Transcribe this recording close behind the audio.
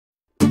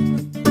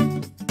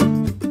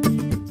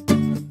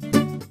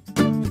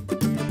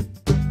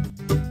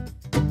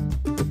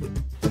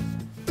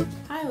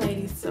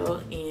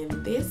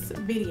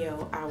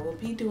video, I will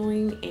be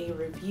doing a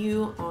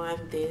review on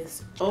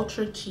this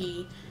Ultra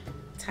G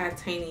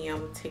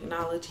titanium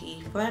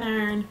technology flat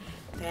iron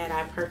that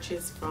I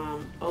purchased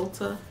from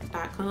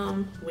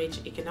Ulta.com,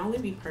 which it can only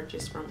be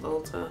purchased from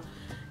Ulta.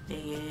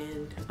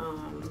 And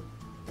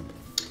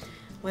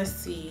let's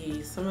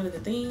see some of the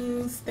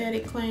things that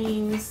it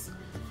claims.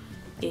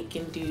 It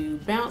can do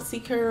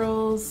bouncy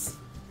curls,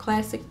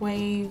 classic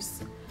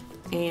waves,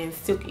 and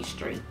silky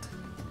straight.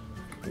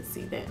 You can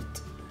see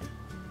that.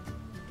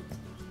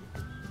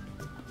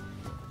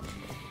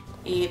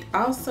 It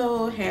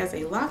also has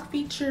a lock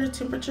feature,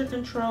 temperature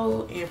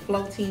control, and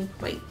floating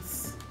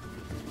plates.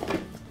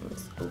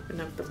 Let's open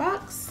up the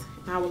box.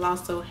 I will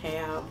also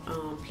have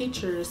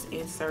pictures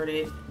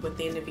inserted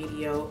within the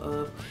video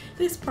of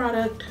this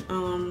product,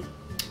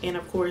 and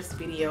of course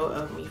video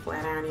of me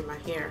flat ironing my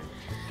hair.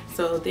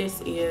 So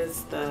this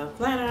is the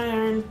flat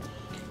iron,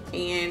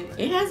 and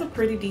it has a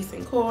pretty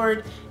decent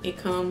cord. It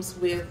comes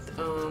with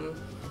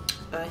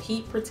a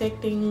heat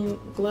protecting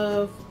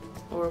glove,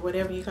 or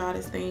whatever you call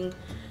this thing,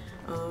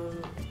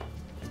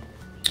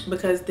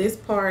 because this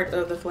part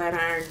of the flat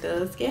iron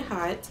does get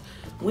hot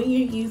when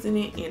you're using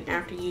it, and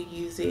after you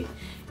use it.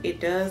 It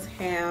does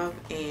have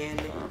an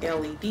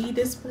LED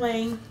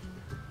display.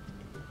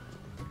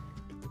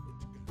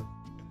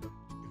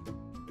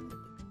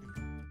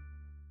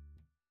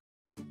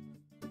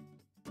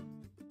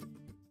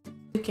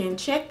 You can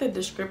check the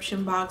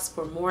description box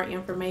for more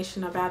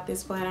information about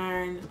this flat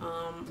iron,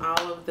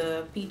 all of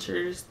the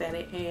features that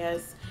it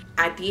has.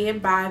 I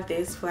did buy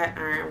this flat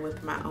iron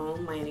with my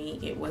own money.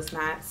 It was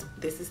not,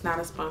 this is not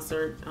a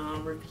sponsored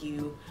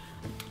review.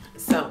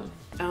 So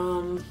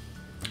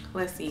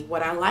let's see,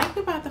 what I like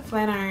about the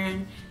flat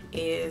iron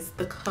is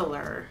the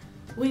color,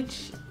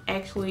 which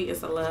actually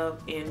is a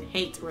love and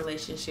hate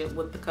relationship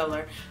with the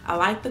color. I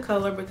like the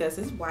color because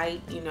it's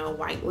white, you know,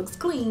 white looks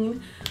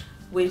clean,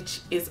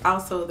 which is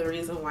also the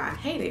reason why I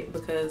hate it,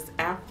 because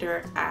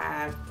after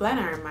I flat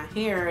ironed my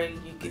hair,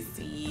 you could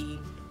see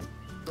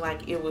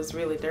like it was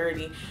really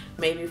dirty,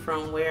 maybe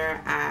from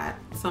where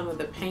some of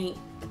the paint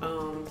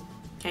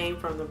came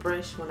from the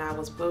brush when I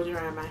was blow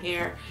drying my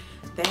hair.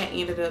 That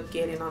ended up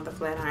getting on the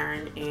flat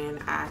iron,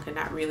 and I could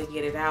not really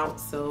get it out.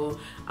 So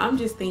I'm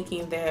just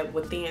thinking that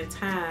within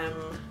time,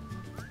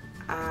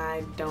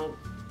 I don't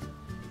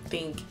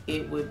think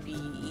it would be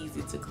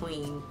easy to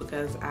clean,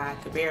 because I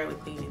could barely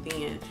clean it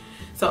then.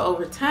 So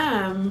over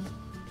time,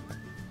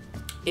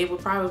 it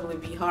would probably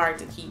be hard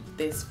to keep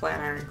this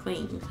flat iron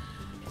clean.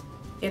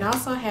 It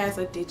also has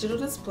a digital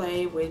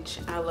display, which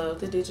I love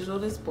the digital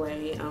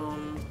display.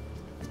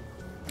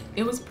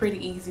 It was pretty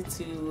easy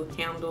to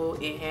handle.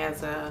 It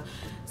has a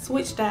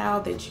switch dial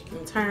that you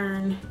can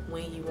turn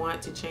when you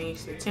want to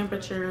change the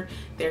temperature.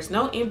 There's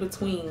no in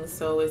between,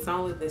 so it's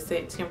only the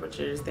set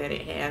temperatures that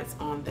it has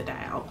on the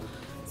dial.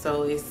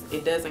 So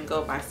it doesn't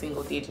go by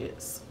single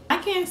digits. I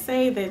can't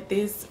say that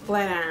this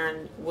flat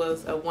iron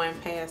was a one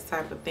pass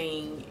type of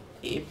thing.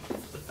 If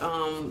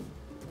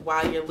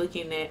while you're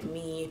looking at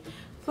me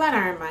flat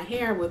iron my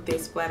hair with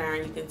this flat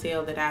iron, you can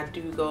tell that I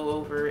do go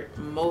over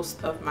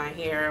most of my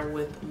hair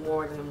with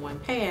more than one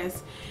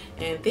pass.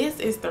 And this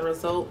is the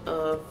result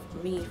of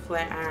me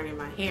flat ironing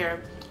my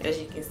hair. As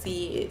you can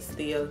see, it's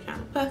still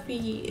kind of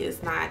puffy.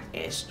 It's not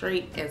as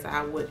straight as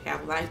I would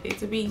have liked it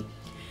to be.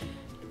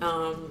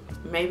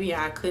 Maybe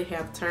I could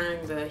have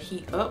turned the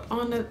heat up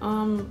on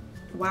the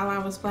while I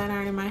was flat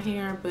ironing my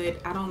hair, but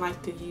I don't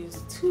like to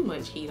use too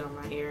much heat on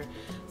my hair,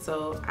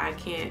 so I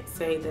can't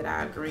say that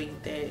I agree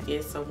that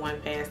it's a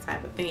one pass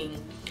type of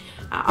thing.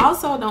 I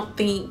also don't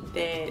think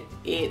that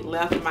it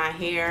left my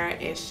hair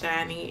as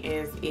shiny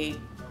as it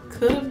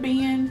could have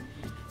been.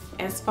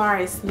 As far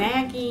as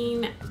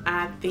snagging,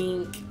 I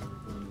think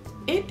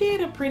it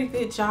did a pretty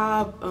good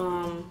job.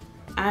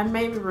 I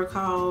maybe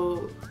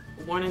recall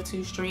 1 or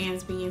 2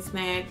 strands being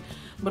snagged,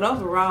 but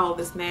overall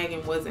the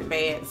snagging wasn't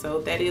bad, so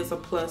that is a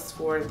plus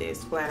for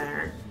this flat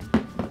iron.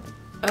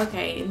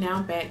 Okay,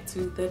 now back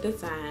to the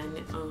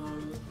design.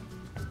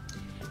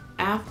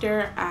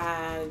 After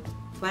I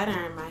flat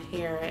ironed my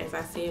hair, as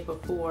I said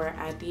before,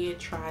 I did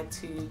try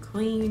to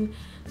clean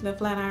the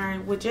flat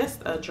iron with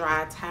just a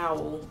dry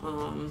towel,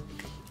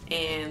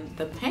 and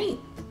the paint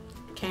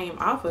came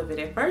off of it.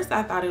 At first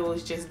I thought it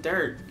was just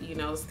dirt, you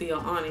know, still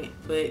on it,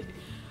 but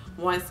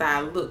once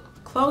I looked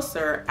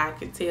closer, I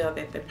could tell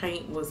that the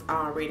paint was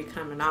already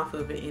coming off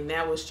of it, and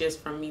that was just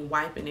from me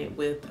wiping it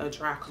with a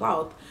dry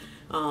cloth.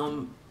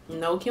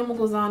 No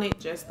chemicals on it,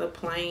 just a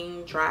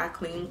plain dry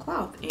clean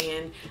cloth.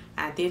 And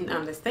I didn't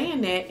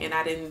understand that, and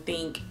I didn't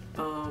think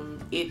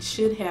it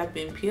should have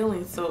been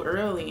peeling so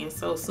early and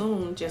so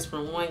soon just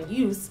from one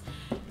use,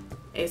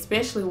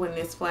 especially when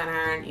this flat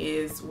iron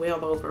is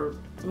well over,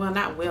 well,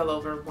 not well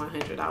over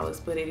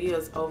 $100, but it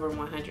is over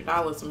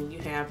 $100 when you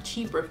have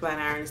cheaper flat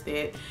irons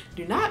that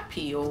do not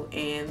peel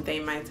and they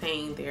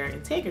maintain their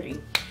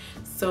integrity.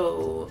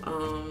 So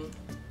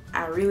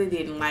I really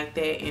didn't like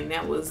that, and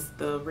that was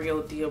the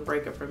real deal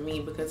breaker for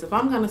me, because if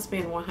I'm gonna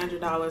spend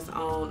 $100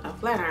 on a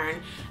flat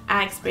iron,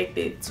 I expect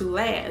it to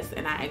last,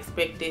 and I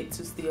expect it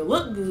to still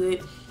look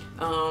good,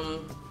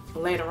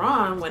 later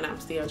on when I'm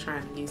still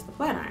trying to use the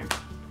flat iron.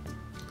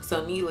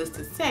 So needless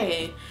to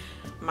say,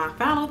 my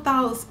final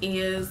thoughts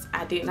is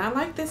I did not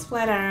like this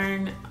flat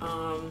iron.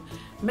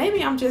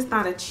 Maybe I'm just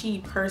not a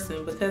cheap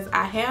person, because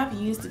I have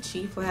used a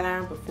cheap flat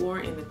iron before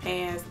in the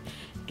past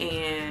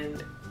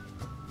and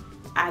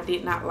I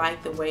did not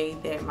like the way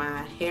that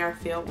my hair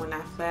felt when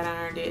I flat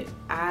ironed it.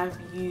 I've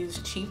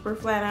used cheaper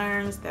flat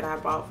irons that I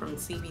bought from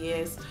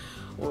CVS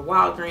or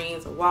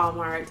Walgreens or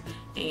Walmart,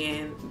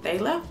 and they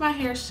left my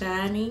hair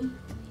shiny,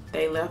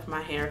 they left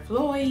my hair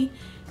flowy,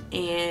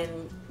 and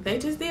they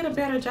just did a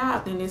better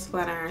job than this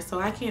flat iron.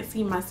 So I can't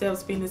see myself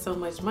spending so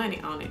much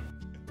money on it.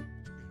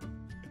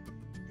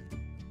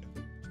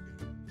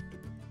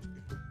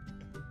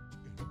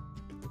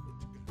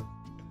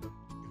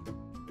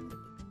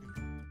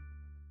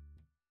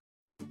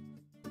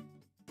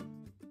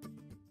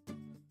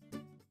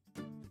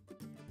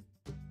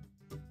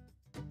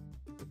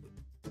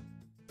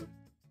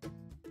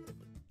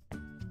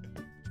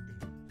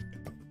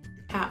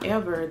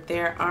 However,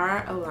 there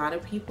are a lot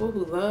of people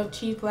who love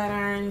cheap flat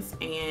irons,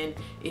 and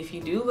if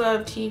you do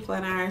love cheap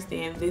flat irons,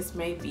 then this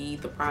may be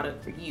the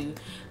product for you.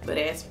 But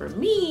as for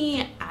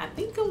me, I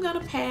think I'm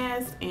gonna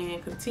pass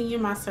and continue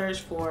my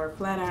search for a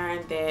flat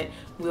iron that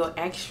will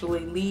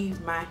actually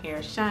leave my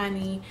hair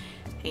shiny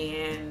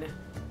and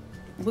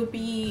would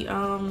be,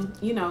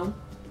 you know,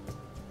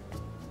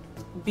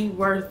 be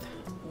worth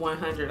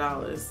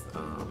 $100.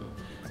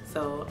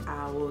 So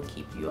I will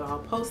keep you all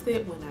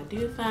posted when I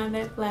do find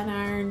that flat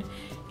iron,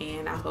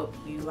 and I hope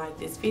you like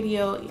this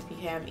video. If you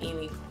have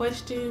any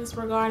questions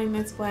regarding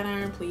this flat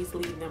iron, please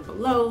leave them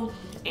below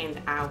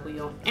and I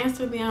will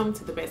answer them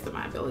to the best of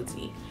my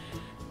ability.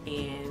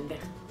 And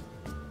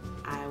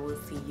I will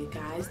see you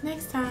guys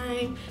next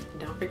time.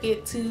 Don't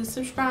forget to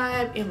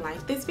subscribe and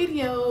like this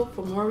video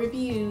for more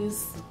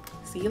reviews.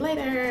 See you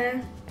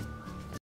later.